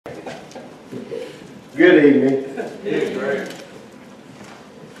Good evening. Yeah, great.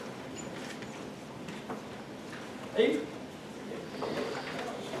 Hey.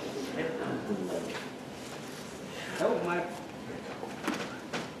 Oh, my.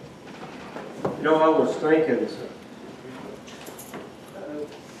 You know, I was thinking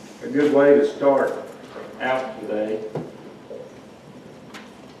a good way to start out today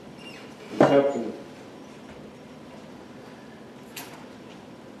is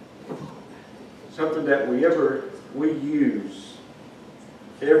something that we use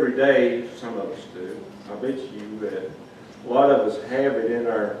every day. Some of us do. I bet you that a lot of us have it in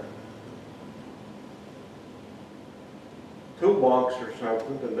our toolbox or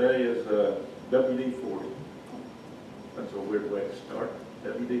something. Today is WD-40. That's a weird way to start.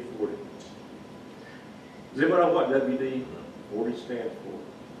 WD-40. Does anybody know what WD-40 stands for?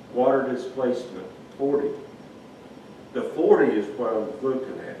 Water displacement 40. The 40 is what I was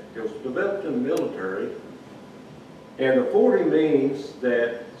looking at. It was developed in the military, and the 40 means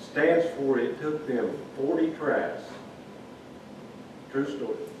that stands for it took them 40 tries. True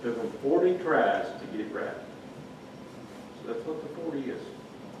story. It took them 40 tries to get it right. So that's what the 40 is.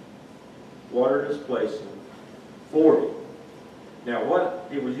 Water displacement 40. Now what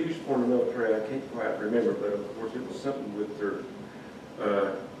it was used for in the military, I can't quite remember, but of course it was something with their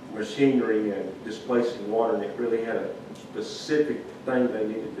machinery and displacing water, and it really had a specific thing they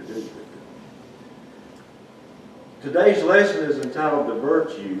needed to do with it. Today's lesson is entitled The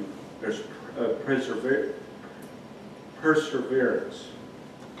Virtue of Perseverance.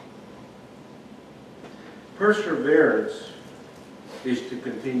 Perseverance is to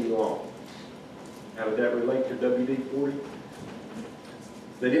continue on. How did that relate to WD-40?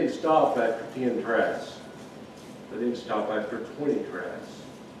 They didn't stop after 10 tries. They didn't stop after 20 tries.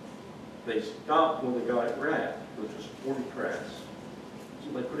 They stopped when they got it right, which was 40 tries. So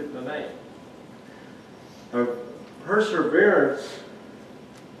they put it in the name. Perseverance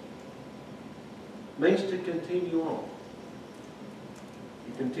means to continue on.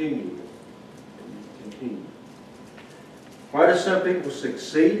 You continue and you continue. Why do some people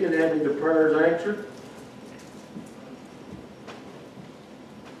succeed in having their prayers answered?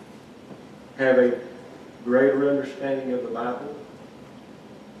 Have a greater understanding of the Bible.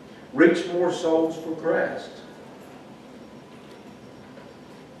 Reach more souls for Christ.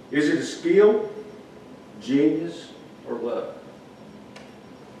 Is it a skill, genius, or luck?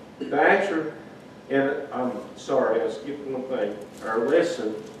 The answer, and I'm sorry, I skipped one thing. Our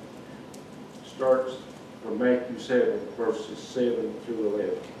lesson starts from Matthew 7, verses 7 through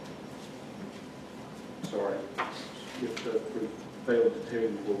 11. Sorry, skipped up, we failed to tell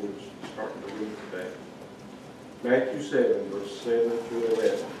you where we're starting to read today. Matthew 7, verse 7 through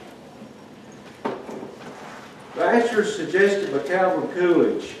 11. The answer is suggested by Calvin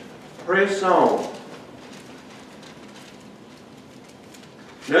Coolidge. Press on.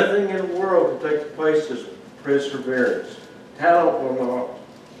 Nothing in the world can take the place of perseverance. Talent will not.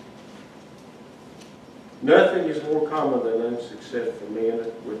 Nothing is more common than unsuccessful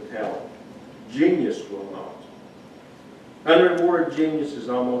men with talent. Genius will not. Unrewarded genius is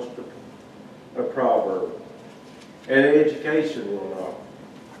almost a proverb. And education will not.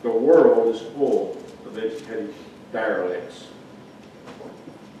 The world is full of educated derelicts.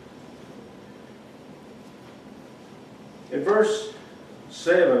 In verse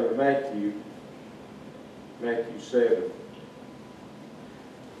 7 of Matthew 7,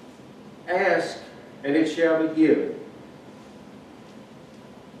 ask, and it shall be given.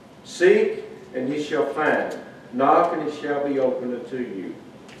 Seek, and ye shall find. Knock, and it shall be opened unto you.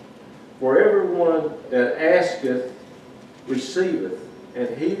 For everyone that asketh receiveth, and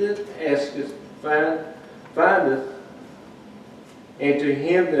he that asketh findeth, and to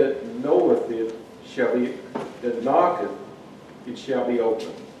him that knoweth it shall be, that knocketh, it shall be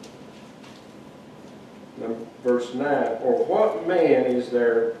opened. Verse 9, or what man is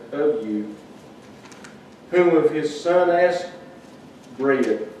there of you, whom if his son asks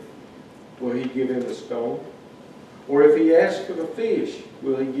bread, will he give him a stone? Or if he asks of a fish,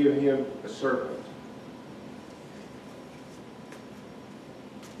 will he give him a serpent?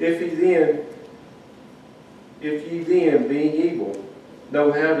 If ye then, being evil,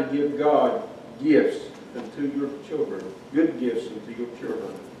 know how to give God gifts unto your children, good gifts unto your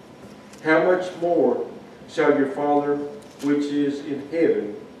children, how much more shall your Father which is in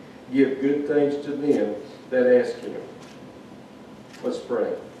heaven give good things to them that ask him? Let's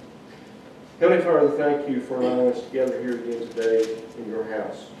pray. Heavenly Father, thank you for allowing us to gather here again today in your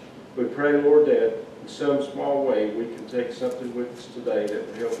house. We pray, Lord, that in some small way we can take something with us today that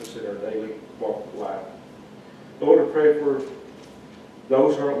will help us in our daily walk of life. Lord, I pray for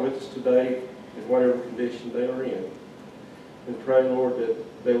those who aren't with us today. in whatever condition they are in. And pray, Lord,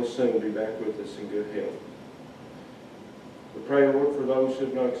 that they will soon be back with us in good health. We pray, Lord, for those who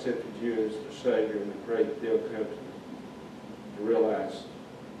have not accepted you as their Savior, and we pray that they'll come to realize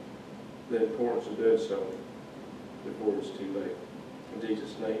the importance of doing so before it's too late. In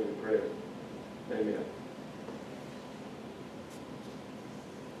Jesus' name we pray. Amen.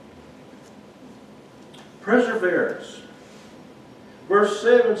 Perseverance. Verse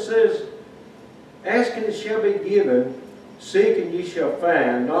 7 says, "Ask and it shall be given, seek and ye shall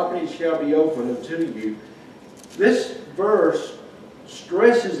find, knock and it shall be opened unto you." This verse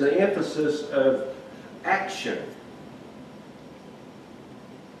stresses the emphasis of action.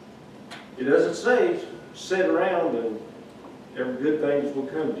 It doesn't say sit around and every good things will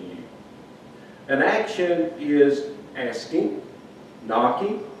come to you. An action is asking,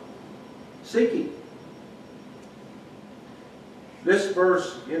 knocking, seeking. This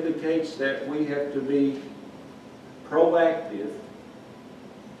verse indicates that we have to be proactive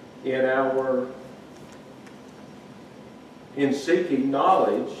in seeking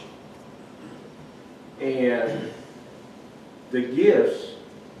knowledge and the gifts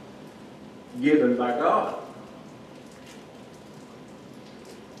given by God.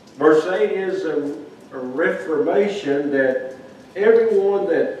 Verse 8 is a reaffirmation that everyone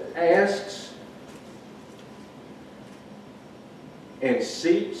that asks and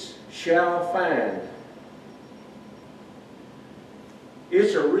seeks shall find.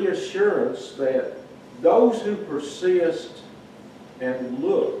 It's a reassurance that those who persist and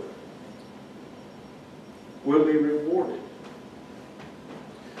look will be rewarded.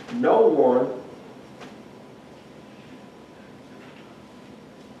 No one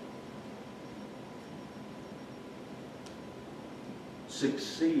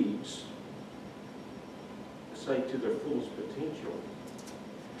succeeds, say, to their fullest potential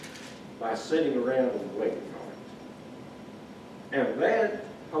by sitting around and waiting on it. And that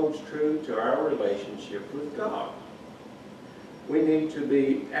holds true to our relationship with God. We need to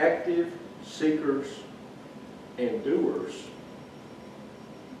be active seekers and doers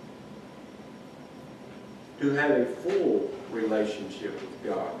to have a full relationship with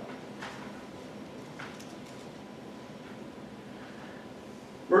God.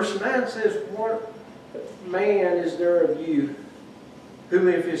 Verse 9 says, "What man is there of you whom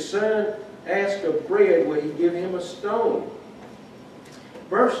if his son ask of bread, will he give him a stone?"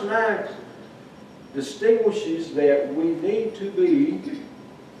 Verse 9 distinguishes that we need to be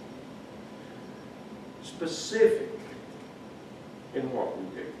specific in what we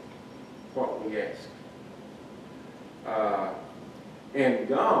do, what we ask. And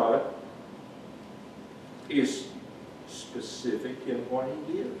God is specific in what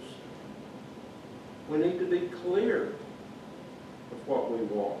He gives. We need to be clear of what we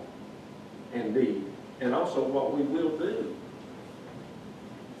want and need, and also what we will do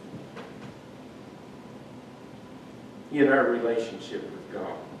in our relationship with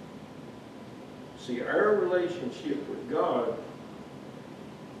God. See, our relationship with God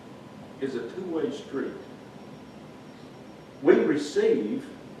is a two-way street. We receive,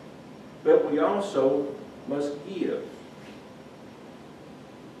 but we also must give.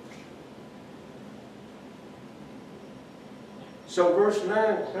 So verse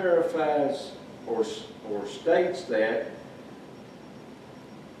 9 clarifies or states that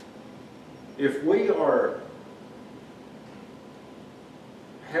if we are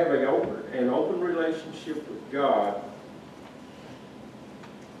having an open relationship with God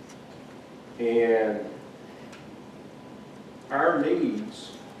and our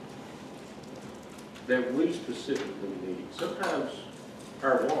needs that we specifically need. Sometimes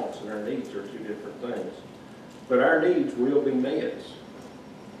our wants and our needs are two different things, but our needs will be met.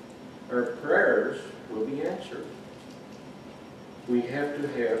 Our prayers will be answered. We have to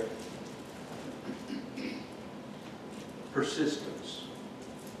have persistence.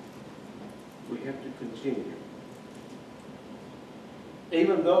 We have to continue.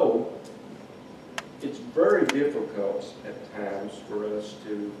 Even though it's very difficult at times for us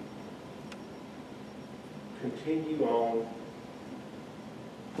to continue on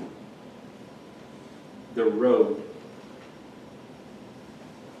the road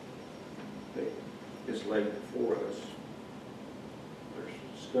that is laid before us. There's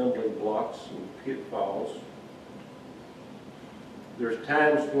stumbling blocks and pitfalls. There's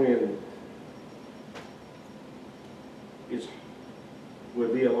times when it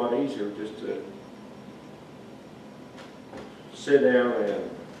would be a lot easier just to sit down and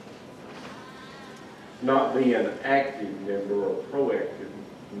not be an active member or proactive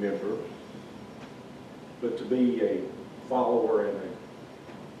member, but to be a follower and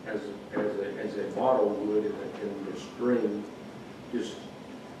as a bottle would in the stream, just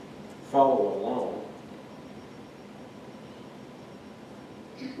follow along.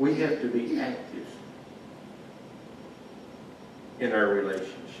 We have to be active in our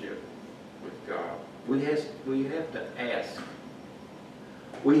relationship with God. We have to ask.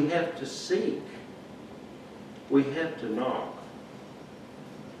 We have to seek. We have to knock.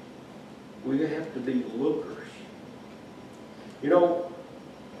 We have to be lookers. You know,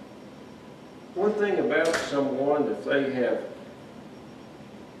 one thing about someone, if they have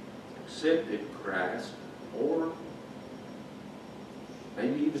accepted Christ, or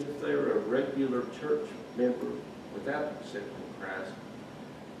maybe even if they're a regular church member without accepting Christ,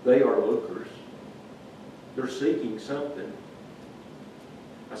 they are lookers. They're seeking something.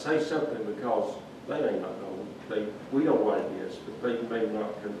 I say something because they may not know. We know what it is, but they may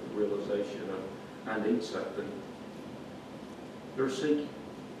not come to the realization of, I need something. They're seeking.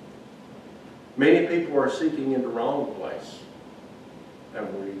 Many people are seeking in the wrong place,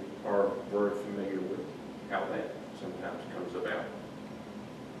 and we are very familiar with how that sometimes comes about.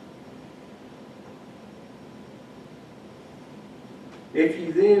 If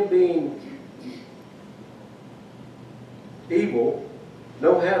you then, being evil,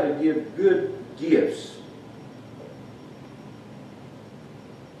 know how to give good gifts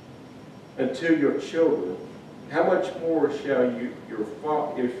unto your children, how much more shall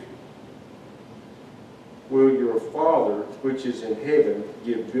will your Father which is in heaven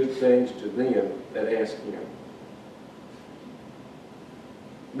give good things to them that ask Him?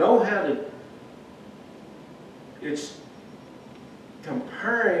 Know how to, it's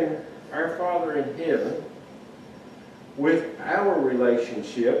comparing our Father in heaven with our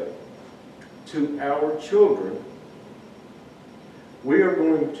relationship to our children. We are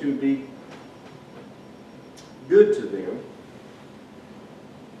going to be good to them.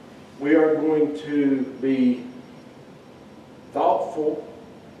 We are going to be thoughtful,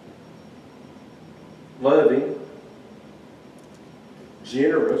 loving,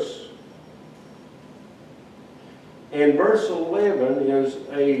 generous. And verse 11 is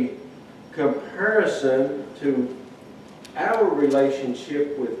a comparison to our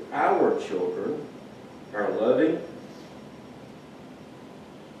relationship with our children, our loving,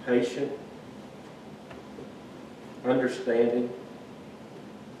 patient, understanding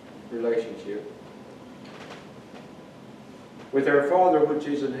relationship with our Father which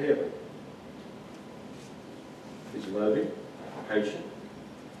is in heaven. He's loving, patient,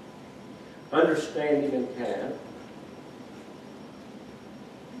 understanding, and kind.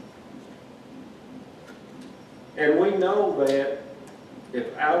 And we know that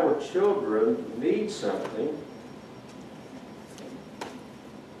if our children need something,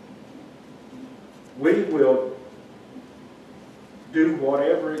 we will do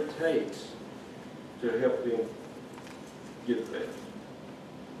whatever it takes to help them get that.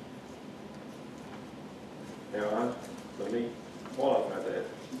 Now, let me qualify that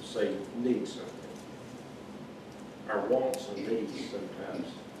and say need something. Our wants and needs sometimes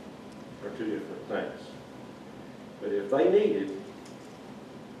are two different things. But if they need it,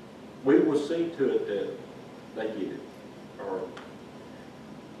 we will see to it that they get it. Or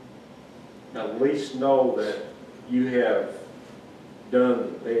at least know that you have done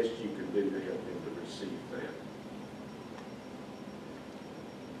the best you can do to help them to receive that.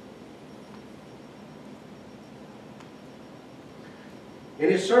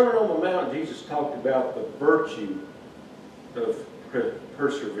 In his Sermon on the Mount, Jesus talked about the virtue of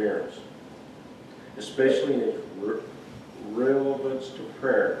perseverance, especially in its relevance to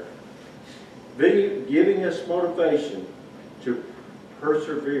prayer, giving us motivation to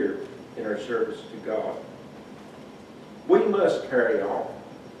persevere in our service to God. We must carry on.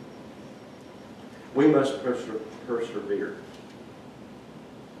 We must persevere.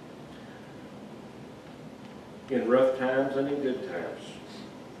 In rough times and in good times.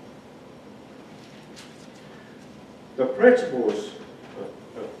 The principles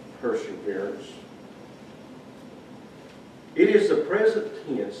of perseverance. It is the present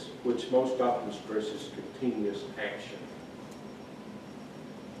tense which most often stresses continuous action.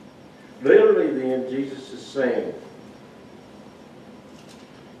 Literally then, Jesus is saying,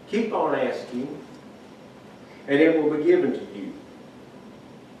 keep on asking, and it will be given to you.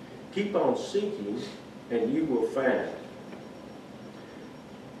 Keep on seeking, and you will find.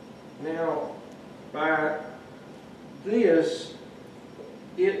 Now, by this,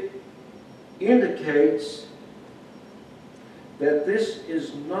 it indicates that this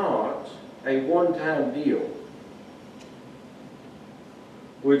is not a one-time deal.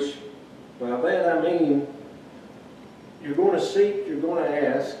 Which, by that I mean, you're going to seek, you're going to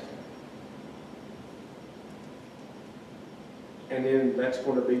ask, and then that's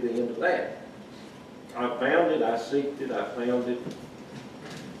going to be the end of that. I found it, I seeked it, I found it.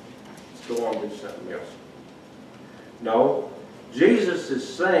 Let's go on and do something else. No, Jesus is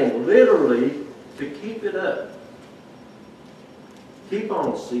saying literally to keep it up. Keep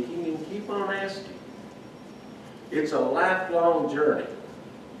on seeking and keep on asking. It's a lifelong journey.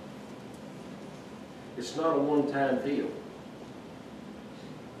 It's not a one-time deal.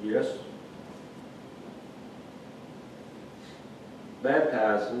 Yes?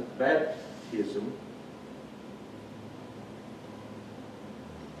 Baptism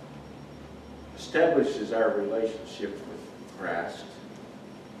establishes our relationship with Christ.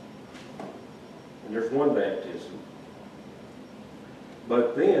 And there's one baptism.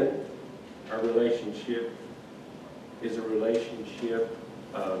 But then our relationship is a relationship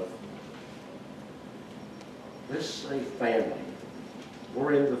of, let's say, family.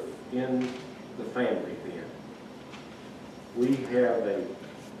 We're in the family then. We have a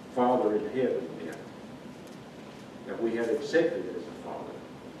Father in heaven then that we have accepted as a Father.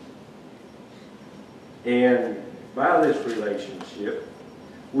 And by this relationship,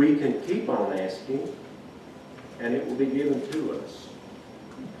 we can keep on asking, and it will be given to us.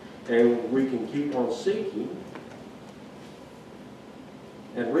 And we can keep on seeking,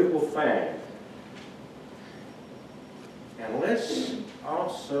 and we will find. And let's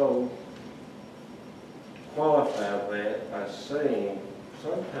also qualify that by saying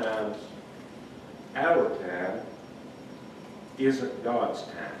sometimes our time isn't God's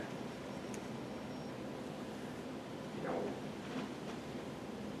time. You know,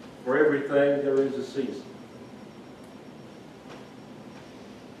 for everything there is a season.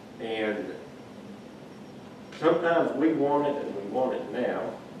 And sometimes we want it and we want it now.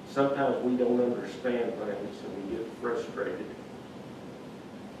 Sometimes we don't understand things and we get frustrated.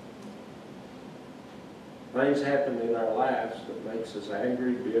 Things happen in our lives that makes us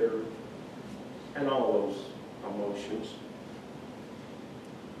angry, bitter, and all those emotions.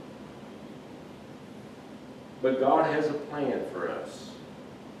 But God has a plan for us.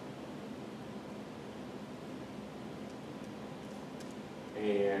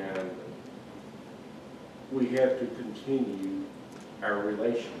 And we have to continue our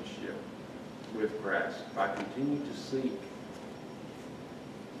relationship with Christ by continuing to seek,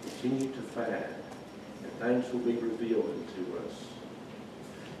 continue to find, and things will be revealed to us.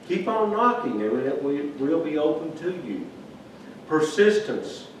 Keep on knocking, and it will be open to you.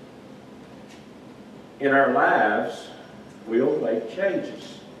 Persistence in our lives will make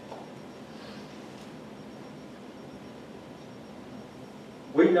changes.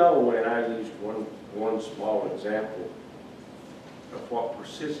 We know, and I used one small example of what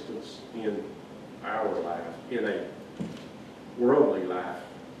persistence in our life, in a worldly life,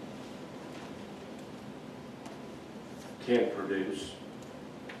 can produce.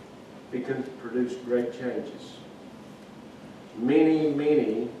 It can produce great changes.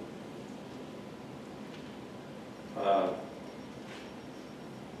 Many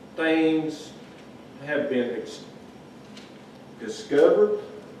things have been discovered,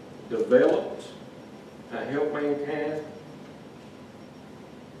 developed to help mankind.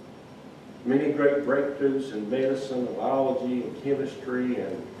 Many great breakthroughs in medicine, biology, and chemistry,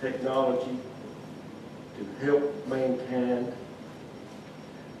 and technology to help mankind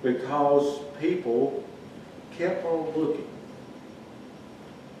because people kept on looking.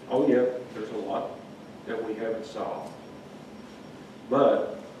 Oh yeah, there's a lot that we haven't solved.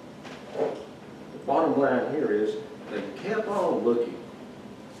 But the bottom line here is they kept on looking.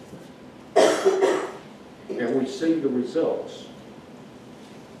 And we see the results.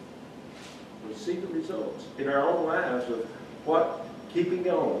 We see the results in our own lives of what keeping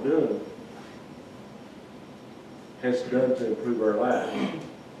on doing has done to improve our lives.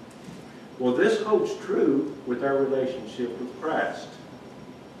 Well, this holds true with our relationship with Christ.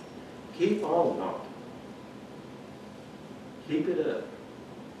 Keep on knocking. Keep it up.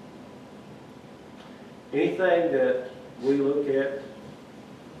 Anything that we look at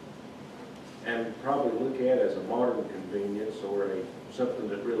and probably look at as a modern convenience or something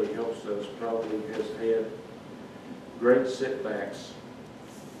that really helps us probably has had great setbacks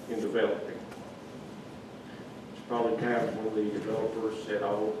in developing. There's probably times when the developers said,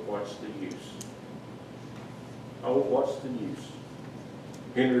 oh, what's the use? Oh, what's the use?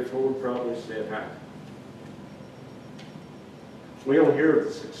 Henry Ford probably said, hi. We don't hear of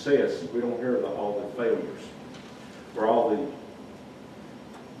the success. We don't hear of all the failures or all the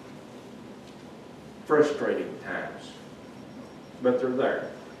frustrating times. But they're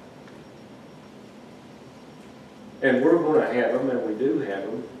there. And we're going to have them, and we do have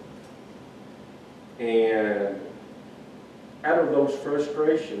them. And out of those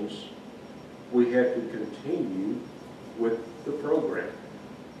frustrations, we have to continue with the program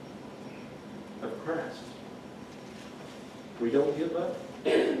of Christ. We don't give up.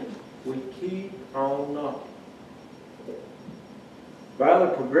 We keep on knocking. By the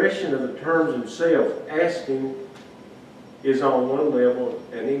progression of the terms themselves, asking is on one level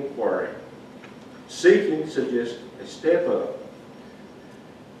an inquiry. Seeking suggests a step up.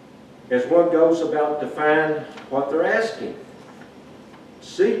 As one goes about to find what they're asking.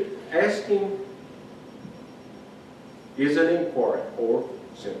 Asking is an inquiry, or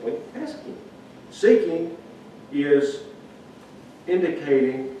simply asking. Seeking is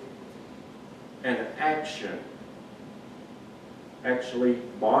indicating an action, actually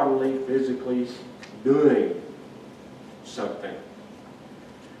bodily, physically doing something.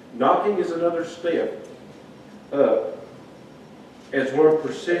 Knocking is another step up as one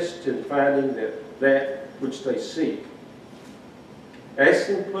persists in finding that which they seek.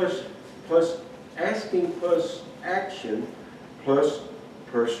 Asking plus action plus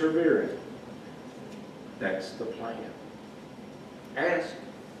persevering. That's the plan. Ask.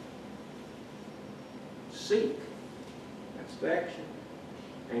 Seek. That's the action.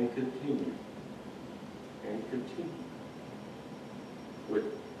 And continue. And continue with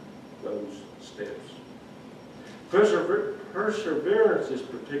those steps. Perseverance is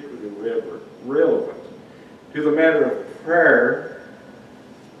particularly relevant to the matter of prayer,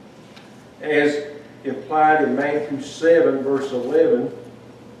 as implied in Matthew 7, verse 11.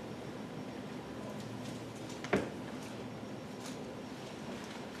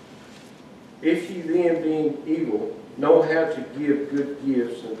 If ye then, being evil, know how to give good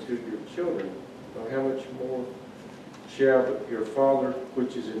gifts unto your children, how much more shall your Father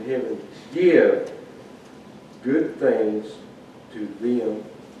which is in heaven give good things to them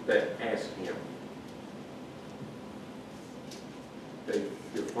that ask Him.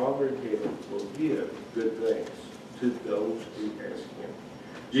 Your Father in heaven will give good things to those who ask Him.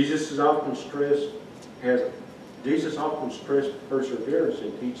 Jesus often stressed perseverance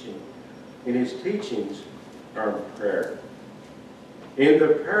in His teachings on prayer. In the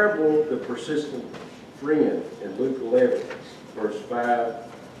parable of the persistent friend in Luke 11, verse 5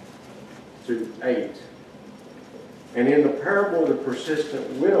 through 8, and in the parable of the persistent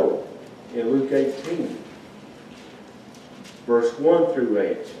widow in Luke 18, verse 1 through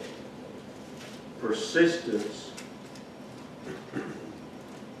 8, persistence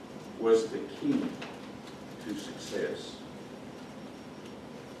was the key to success.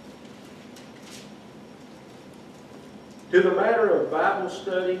 To the matter of Bible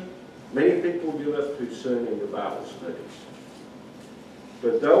study, many people give up too soon in the Bible studies.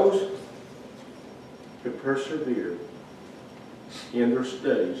 But those who persevere in their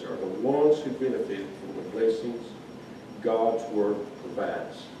studies are the ones who benefit from the blessings God's Word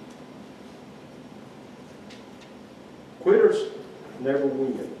provides. Quitters never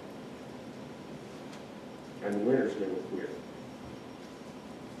win, and winners never quit.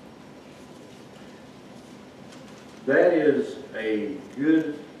 That is a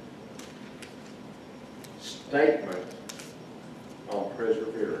good statement on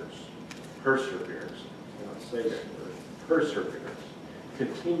perseverance. Perseverance. Can I say that word? Perseverance.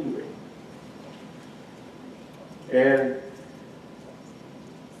 Continuing. And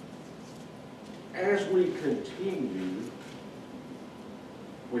as we continue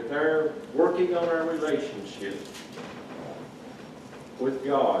with our working on our relationship with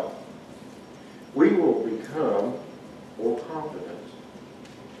God, we will become more confident.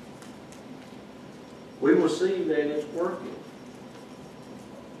 We will see that it's working.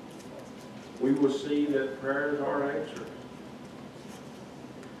 We will see that prayers are answered.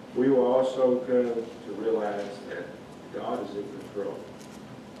 We will also come to realize that God is in control.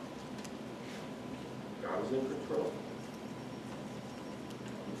 God is in control.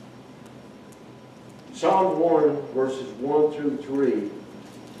 Psalm 1, verses 1 through 3.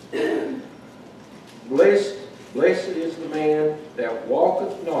 Blessed is the man that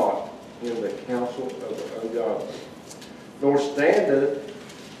walketh not in the counsel of the ungodly, nor standeth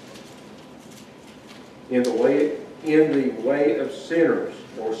in the way of sinners,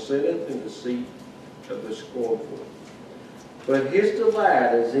 nor sitteth in the seat of the scornful. But his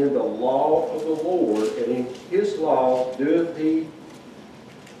delight is in the law of the Lord, and in his law doeth he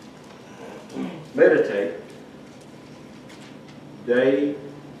meditate day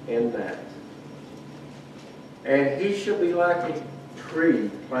and night. And he shall be like a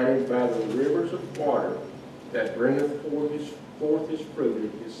tree planted by the rivers of water, that bringeth forth his fruit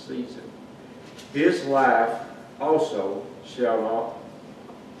in his season. His life also shall not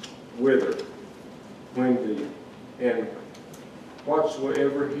wither, and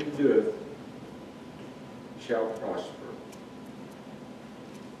whatsoever he doeth shall prosper.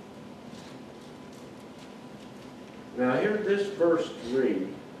 Now here this verse 3,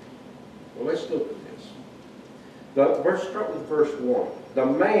 well, let's look at this. Start with verse 1. The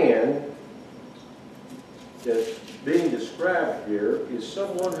man that's being described here is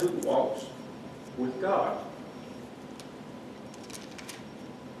someone who walks with God.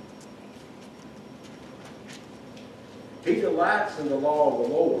 He delights in the law of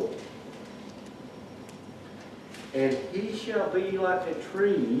the Lord. And he shall be like a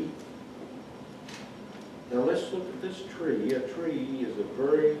tree. Now let's look at this tree. A tree is a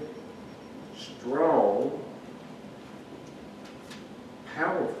very strong,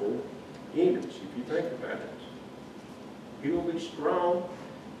 powerful image, if you think about it. He will be strong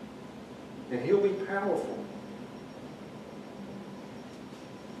and he'll be powerful.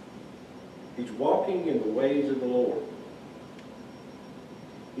 He's walking in the ways of the Lord.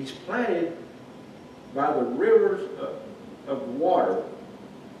 He's planted by the rivers of water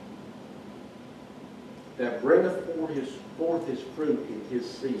that bringeth forth his fruit in his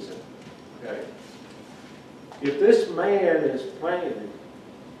season. Okay? If this man is planted,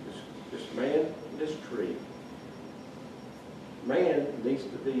 this man, this tree, man needs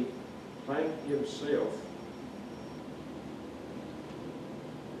to be planting himself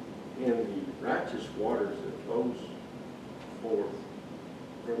in the righteous waters that flows forth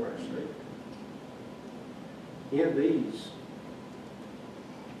from our Savior. In these,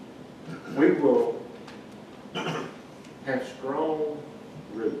 we will have strong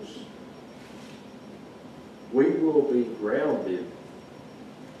roots. We will be grounded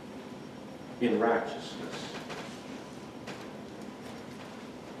in righteousness.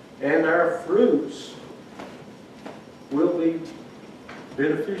 And our fruits will be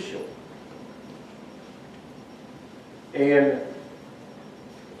beneficial. And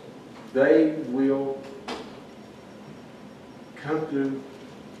they will come to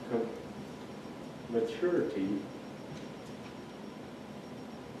maturity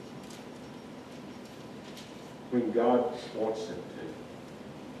when God wants them to.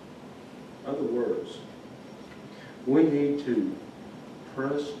 In other words, we need to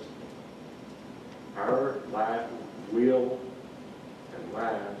trust our life, will, and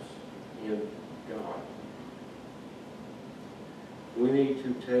lives in God. We need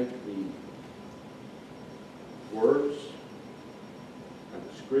to take the words and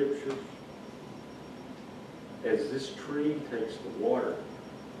the scriptures as this tree takes the water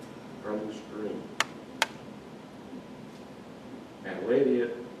from the stream and let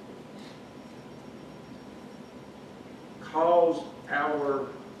it cause our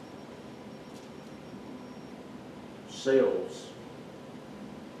selves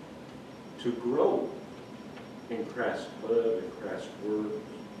to grow in Christ's blood and Christ's word.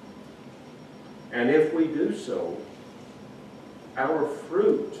 And if we do so, our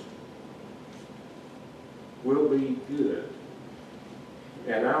fruit will be good.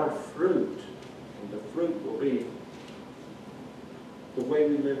 And our fruit, and the fruit will be the way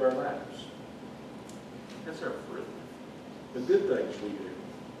we live our lives. That's our fruit. The good things we do.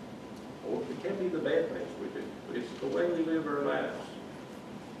 Or it can be the bad things we do. But it's the way we live our lives.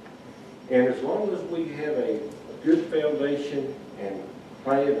 And as long as we have a good foundation and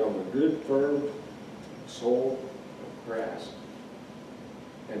planted on the good, firm soil of Christ,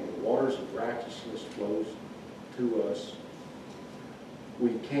 and the waters of righteousness flows to us, we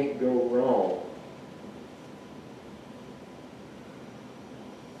can't go wrong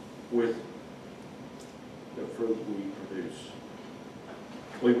with the fruit we produce.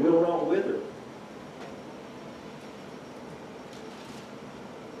 We will not wither.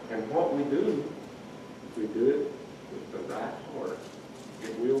 And what we do, if we do it with the right heart,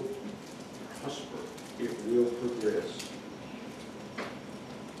 it will prosper. It will progress.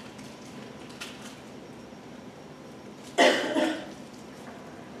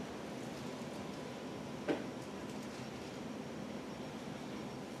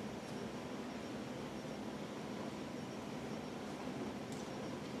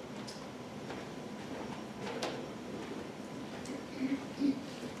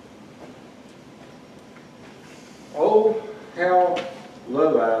 Oh, how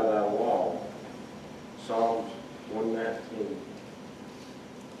love I thy law. Psalms 119.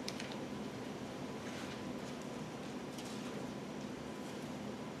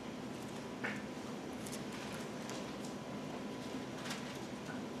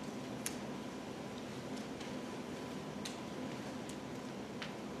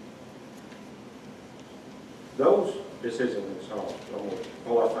 Those this isn't in Psalms, I'm going to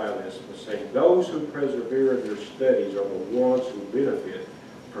qualify this by saying, those who persevere in their studies are the ones who benefit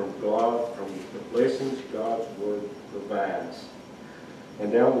from God, from the blessings God's Word provides.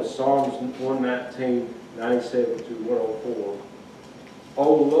 And down to Psalms 119, 97 to 104.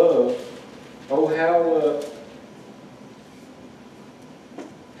 Oh love, oh how love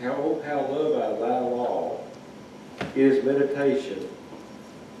I thy law. It is meditation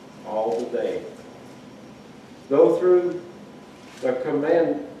all the day. Though through the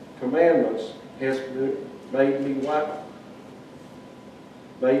commandments has made me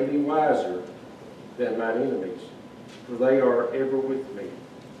wiser than mine enemies, for they are ever with me.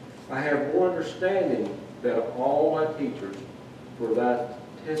 I have more understanding than all my teachers, for thy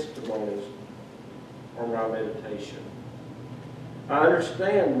testimonies are my meditation. I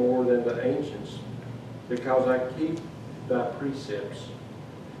understand more than the ancients, because I keep thy precepts.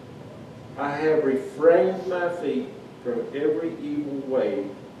 I have refrained my feet from every evil way,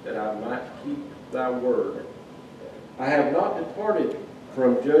 that I might keep thy word. I have not departed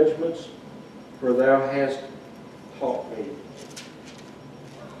from judgments, for thou hast taught me.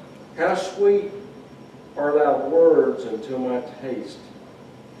 How sweet are thy words unto my taste,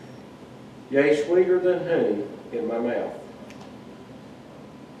 yea, sweeter than honey in my mouth.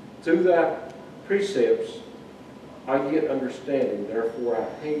 Through thy precepts I get understanding, therefore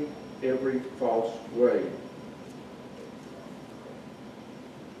I hate every false way.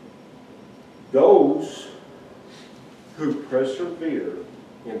 Those who persevere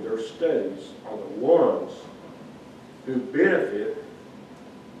in their studies are the ones who benefit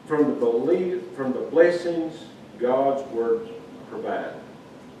from the blessings God's Word provides.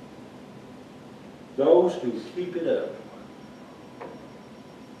 Those who keep it up.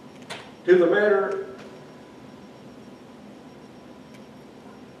 To the matter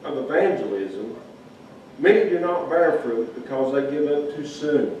of evangelism, many do not bear fruit because they give up too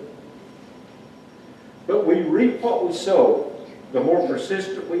soon. But we reap what we sow. The more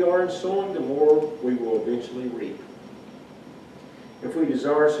persistent we are in sowing, the more we will eventually reap. If we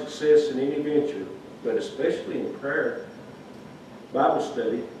desire success in any venture, but especially in prayer, Bible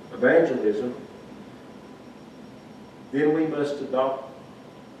study, evangelism, then we must adopt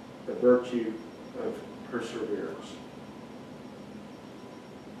the virtue of perseverance.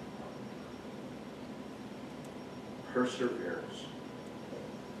 Perseverance.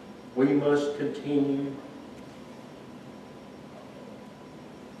 We must continue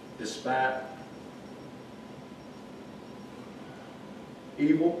despite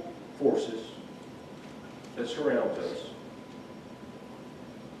evil forces that surround us.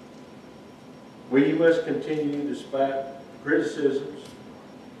 We must continue despite criticisms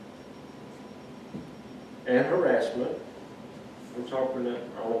and harassment. I'm talking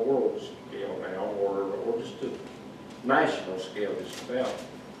on a world scale now, or just a national scale, just about,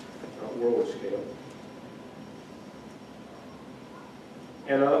 not world scale.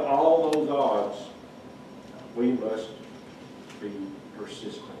 And all those odds, we must be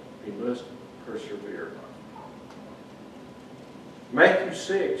persistent. We must persevere. Matthew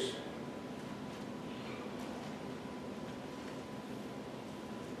 6.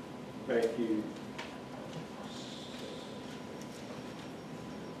 Matthew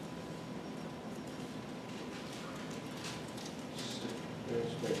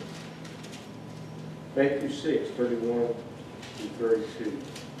 6, 31 to 32.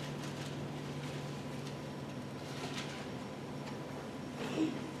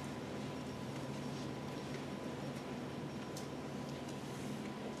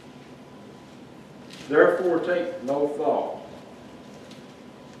 Therefore take no thought,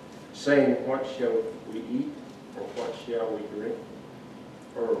 saying, what shall we eat, or what shall we drink,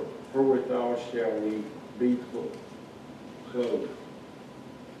 or wherewithal shall we be clothed?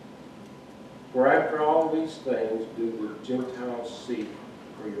 For after all these things do the Gentiles seek,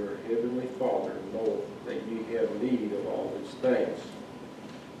 for your heavenly Father knoweth that ye have need of all these things.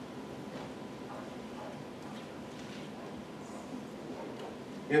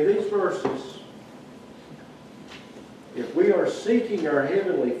 In these verses, if we are seeking our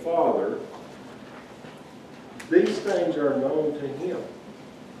Heavenly Father, these things are known to Him.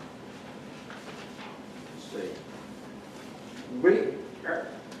 Let's see.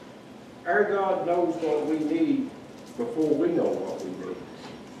 Our God knows what we need before we know what we need.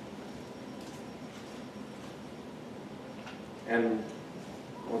 And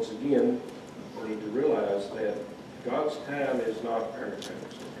once again, we need to realize that God's time is not our time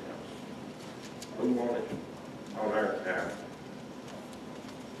sometimes. We want it on our time.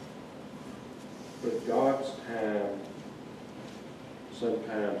 But God's time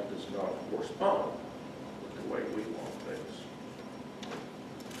sometimes does not correspond with the way we want it.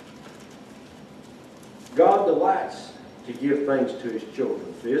 God delights to give things to his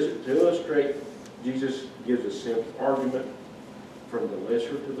children. To illustrate, Jesus gives a simple argument from the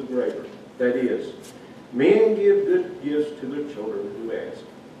lesser to the greater. That is, men give good gifts to their children who ask.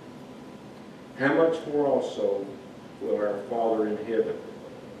 How much more also will our Father in heaven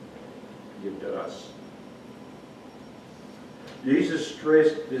give to us? Jesus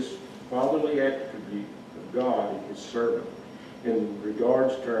stressed this fatherly attribute of God in his sermon in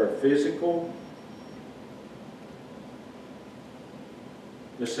regards to our physical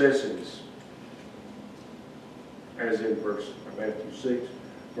necessities, as in Matthew 6,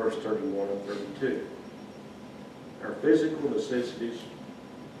 verse 31 and 32. Our physical necessities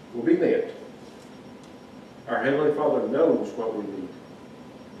will be met. Our Heavenly Father knows what we need.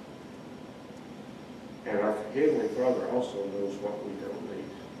 And our Heavenly Father also knows what we don't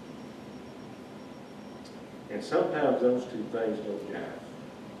need. And sometimes those two things don't jive.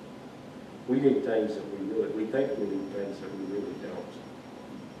 We need things that we think we need things that we really don't.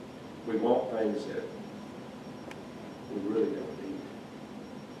 We want things that we really don't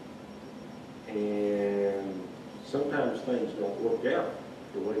need. And sometimes things don't work out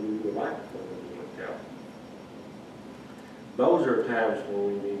the way we would like them to work out. Those are times when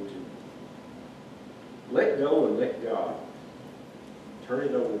we need to let go and let God. Turn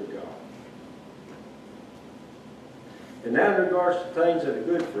it over to God. And now in regards to things that are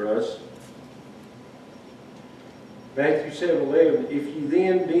good for us, Matthew 7:11, if you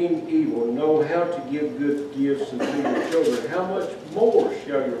then, being evil, know how to give good gifts unto your children, how much more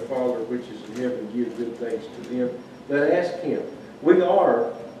shall your Father which is in heaven give good things to them that ask him? We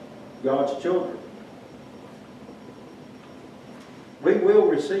are God's children. We will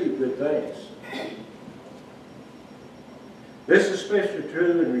receive good things. This is especially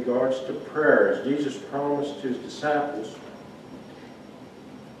true in regards to prayer, as Jesus promised to his disciples.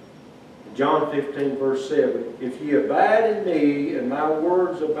 John 15, verse 7, if ye abide in me, and my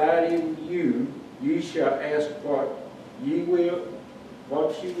words abide in you, ye shall ask what ye will,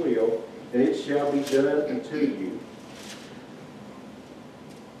 and it shall be done unto you.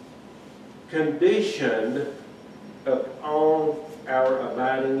 Conditioned upon our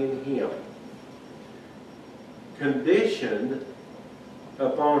abiding in him. Conditioned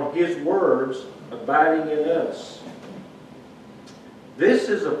upon his words abiding in us. This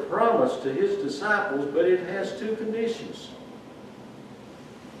is a promise to his disciples, but it has two conditions.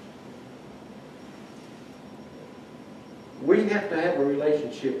 We have to have a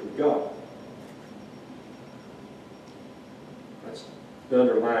relationship with God. That's the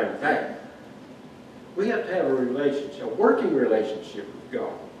underlying fact. We have to have a relationship, a working relationship with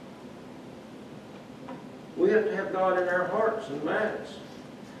God. We have to have God in our hearts and minds.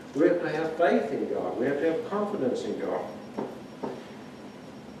 We have to have faith in God. We have to have confidence in God.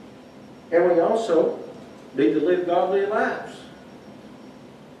 And we also need to live godly lives.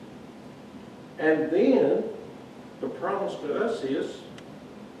 And then the promise to us is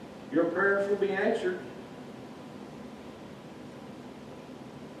your prayers will be answered.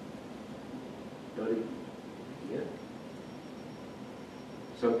 But again,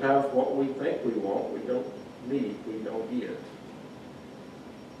 sometimes what we think we want, we don't need, we don't get.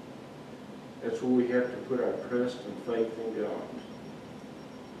 That's where we have to put our trust and faith in God.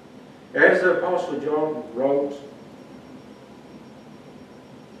 As the Apostle John wrote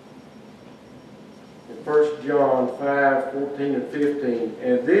in 1 John 5, 14 and 15,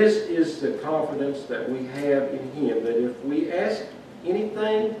 and this is the confidence that we have in him, that if we ask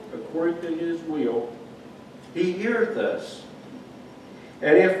anything according to his will, he heareth us.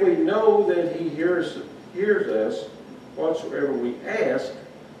 And if we know that he hears us, whatsoever we ask,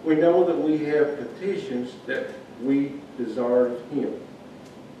 we know that we have petitions that we desire of him.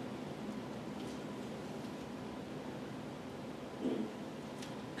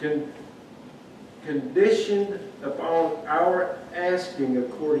 Conditioned upon our asking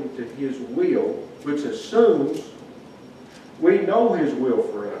according to his will, which assumes we know his will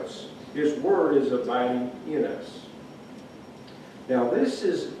for us. His word is abiding in us. Now this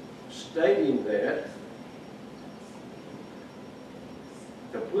is stating that,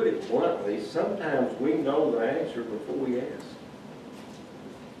 to put it bluntly, sometimes we know the answer before we ask.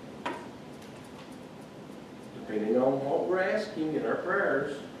 Depending on what we're asking in our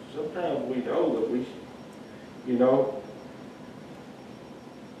prayers, sometimes we know that we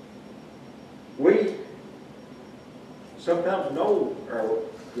sometimes know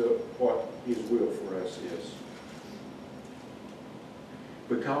what his will for us is.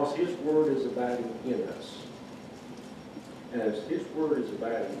 Because his word is abiding in us. And as his word is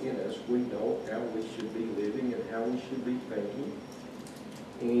abiding in us, we know how we should be living and how we should be thinking.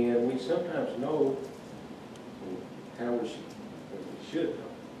 And we sometimes know how we should know,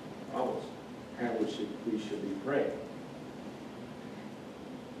 always, how we should be praying.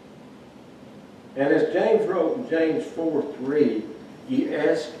 And as James wrote in James 4:3, ye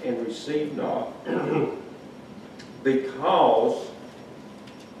ask and receive not, because,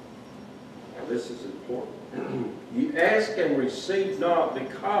 now this is important, ye ask and receive not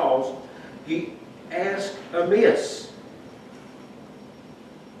because ye ask amiss.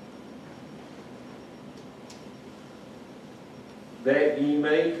 That ye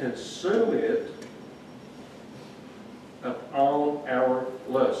may consume it upon our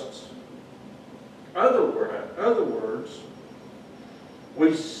lusts. Other words,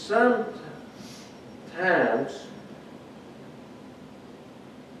 we sometimes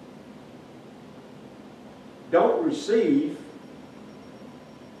don't receive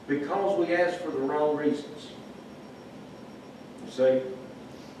because we ask for the wrong reasons. You see,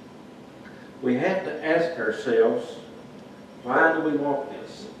 we have to ask ourselves, why do we want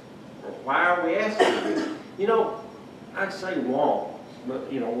this? Or why are we asking this? You know, I say want,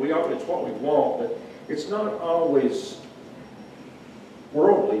 but you know, it's what we want, but it's not always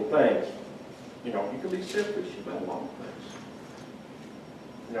worldly things. You know, you can be selfish about a lot of things.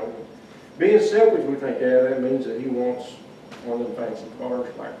 You know, being selfish, we think, yeah, that means that he wants one of them fancy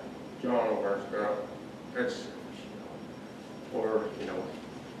cars like John over there. That's selfish, you know. Or, you know,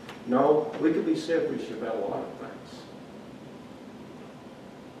 no, we could be selfish about a lot of things.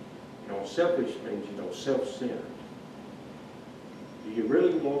 You know, selfish means, you know, self-centered. Do you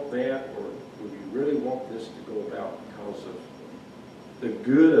really want that, or do you really want this to go about because of the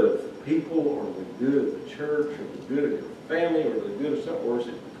good of people, or the good of the church, or the good of your family, or the good of something, or is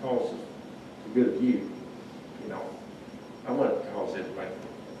it because of the good of you? You know, I want it because it, like,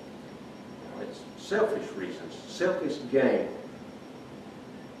 you know, it's selfish reasons, selfish gain.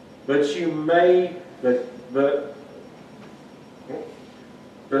 But you may, but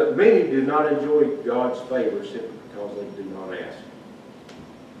many do not enjoy God's favor simply because they do not ask.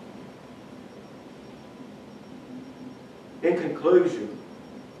 In conclusion,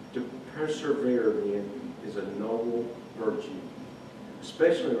 to persevere then is a noble virtue,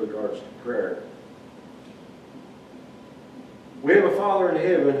 especially in regards to prayer. We have a Father in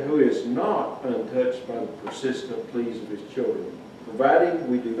heaven who is not untouched by the persistent pleas of his children, providing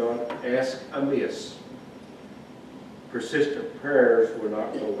we do not ask amiss. Persistent prayers will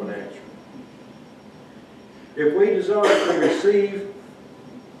not go unanswered. If we desire to receive,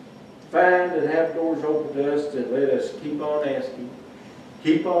 find, and have doors open to us, then let us keep on asking,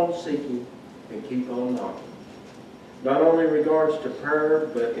 keep on seeking, and keep on knocking. Not only in regards to prayer,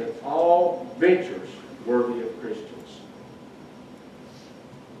 but in all ventures worthy of Christians.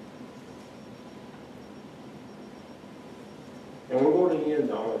 And we're going to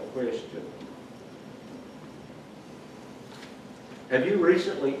end on a question. Have you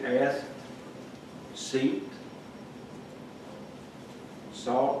recently asked, seeked,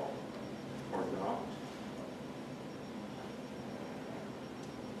 sought, or not?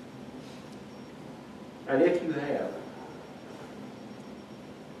 And if you have,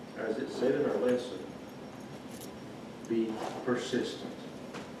 as it said in our lesson, be persistent.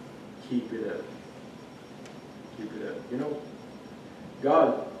 Keep it up. Keep it up. You know,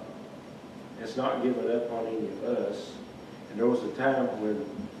 God has not given up on any of us. And there was a time when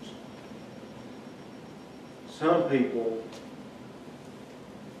some people,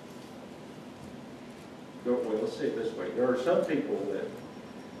 well, let's say it this way. There are some people that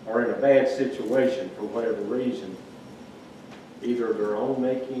are in a bad situation for whatever reason, either their own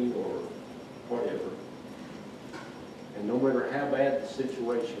making or whatever. And no matter how bad the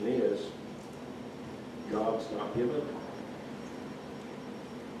situation is, God's not given up.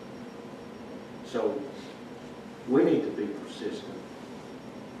 So we need to be persistent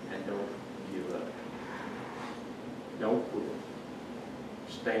and don't give up. Don't quit.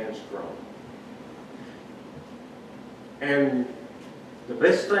 Stand strong. And the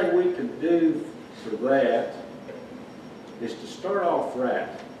best thing we can do for that is to start off right.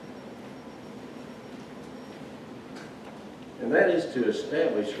 And that is to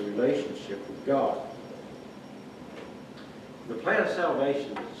establish a relationship with God. The plan of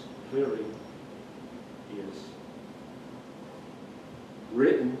salvation is clearly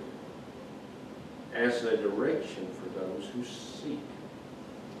written as a direction for those who seek,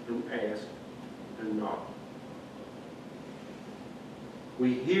 who ask, who knock.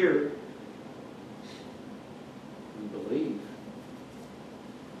 We hear, we believe,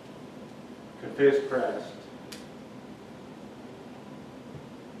 confess Christ,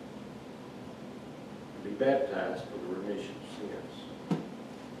 and be baptized for the remission of sins.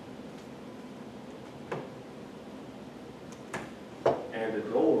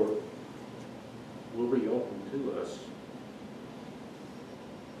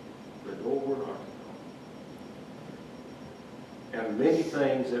 we're knocking on. And many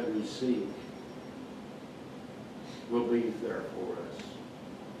things that we seek will be there for us.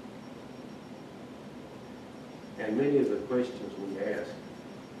 And many of the questions we ask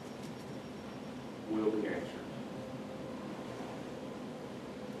will be answered.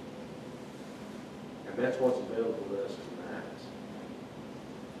 And that's what's available to us tonight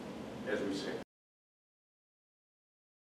as we sing.